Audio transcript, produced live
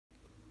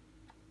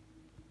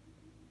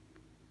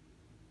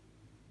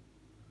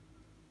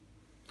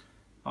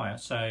Hiya,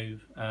 so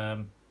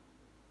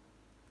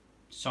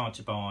decided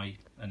to buy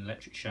an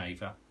electric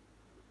shaver.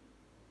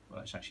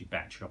 Well, it's actually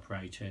battery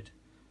operated.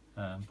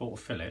 Bought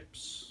a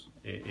Philips.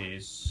 It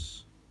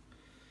is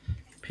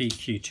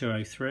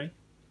PQ203.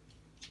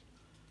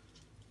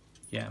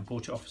 Yeah, and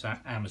bought it off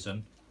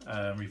Amazon.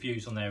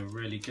 Reviews on there are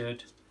really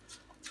good.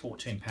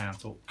 £14,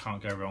 thought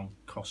can't go wrong.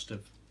 Cost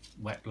of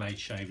wet blade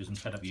shavers, and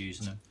fed up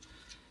using them.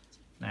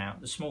 Now,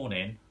 this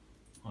morning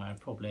I had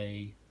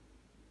probably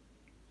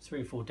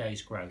 3 or 4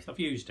 days growth. I've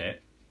used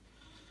it.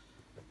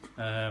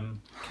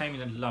 Came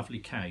in a lovely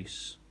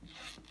case.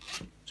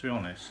 To be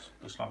honest,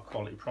 looks like a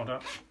quality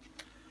product.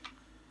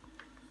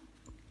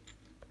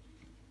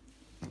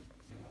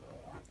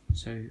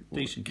 So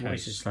decent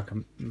case. It's like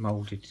a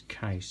moulded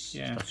case.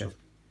 Yeah.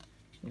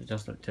 It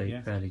does look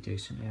fairly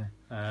decent.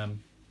 Yeah.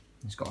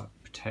 It's got a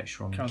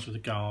protection on. Comes with a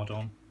guard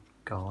on.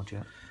 Guard,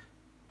 yeah.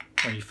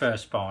 When you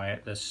first buy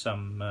it, there's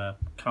some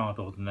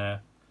cardboard in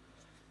there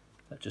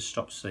that just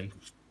stops the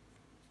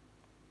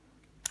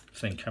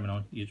thing coming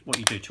on. What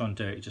you do to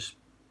undo it,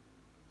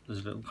 there's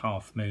a little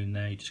half moon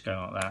there. You just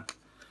go like that.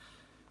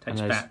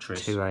 Takes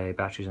batteries. 2 AA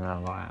batteries and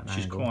that like that.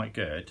 Which is quite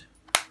good.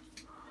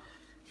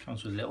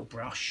 Comes with a little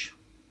brush.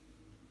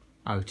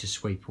 Oh, to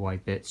sweep away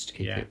bits to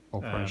keep it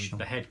operational.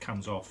 The head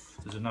comes off.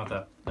 There's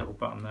another little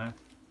button there.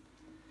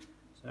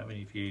 So when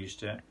you've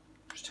used it,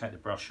 just take the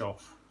brush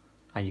off.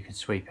 And you can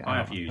sweep it out. I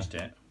have used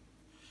it.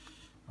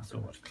 I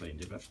thought I'd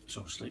cleaned it, but it's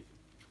obviously.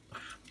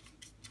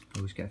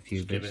 Always get a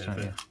few bits, don't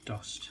you?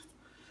 Dust.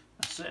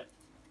 That's it.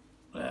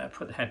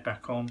 Put the head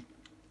back on.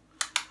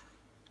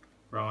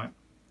 Right.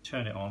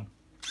 Turn it on.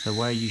 So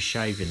where are you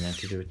shaving then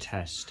to do a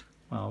test?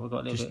 Well, we've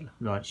got a little bit.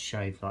 Like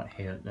shave like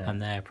here, there.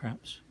 And there,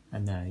 perhaps.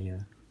 And there, yeah.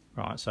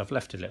 Right, so I've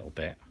left a little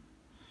bit.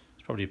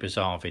 It's probably a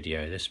bizarre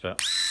video, this,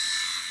 but.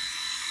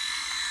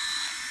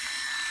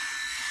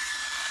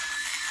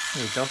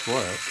 It does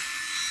work.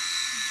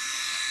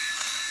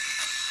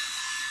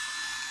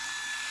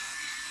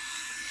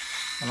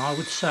 And I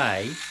would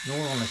say, in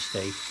all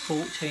honesty,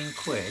 14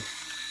 quid.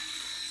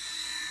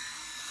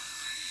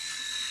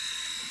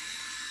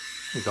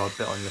 You got a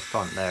bit on the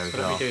front there as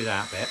well. Let me do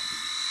that bit.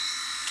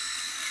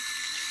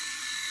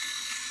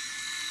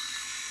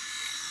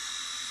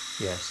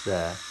 Yes,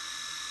 there.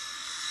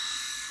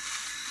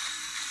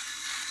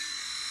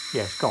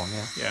 Yeah, it's gone,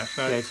 yeah. Yeah,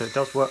 so it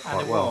does work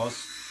quite well. And it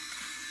was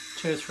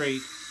 2 or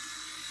 3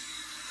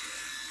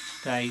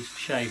 days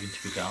shaving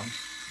to be done.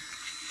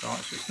 Right,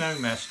 so it's no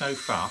mess, no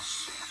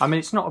fuss. I mean,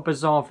 it's not a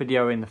bizarre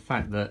video in the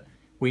fact that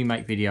we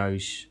make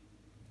videos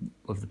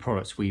of the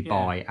products we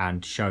buy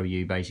and show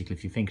you basically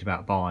if you're thinking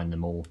about buying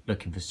them or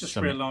looking for just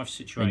some real life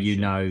situation. and you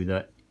know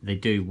that they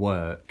do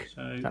work.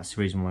 So, that's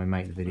the reason why we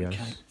make the videos.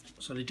 Okay.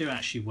 So they do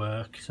actually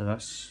work. So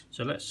let's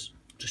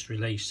just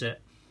release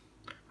it.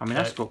 I mean,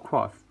 that's got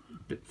quite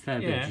a fair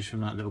bit just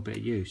from that little bit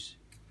of use.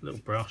 Little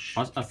brush.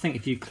 I think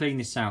if you clean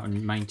this out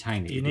and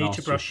maintain it, you need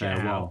to brush it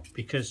out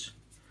because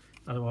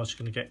otherwise it's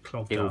going to get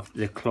clogged up.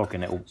 The clog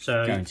and it'll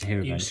go into here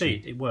eventually. You can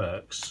see it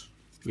works.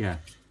 Yeah.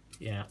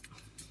 Yeah.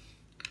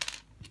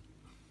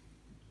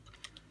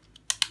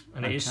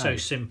 And it is so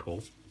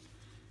simple.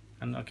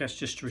 And I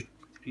guess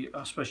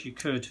I suppose you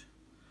could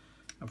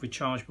have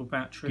rechargeable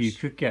batteries. You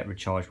could get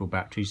rechargeable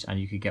batteries, and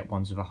you could get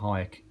ones of a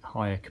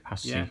higher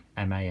capacity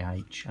mAh,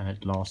 and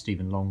it'd last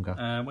even longer.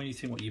 When you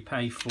think what you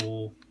pay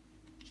for,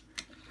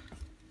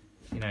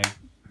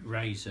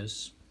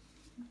 razors.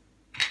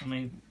 I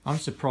mean, I'm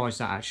surprised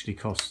that actually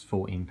costs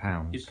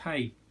 £14. You'd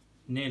pay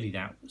nearly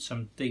that.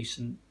 Some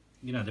decent,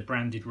 the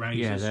branded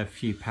razors. Yeah, they're a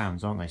few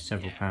pounds, aren't they?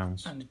 Several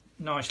pounds. And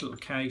a nice little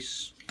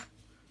case.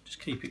 Just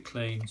keep it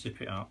clean,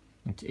 zip it up.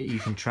 You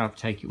can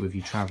take it with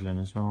you travelling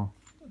as well.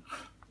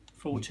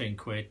 14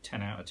 quid,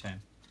 10 out of 10.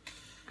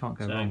 Can't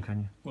go wrong, can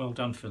you? Well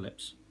done,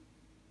 Philips.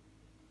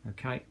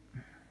 Okay.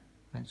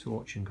 Thanks for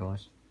watching,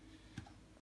 guys.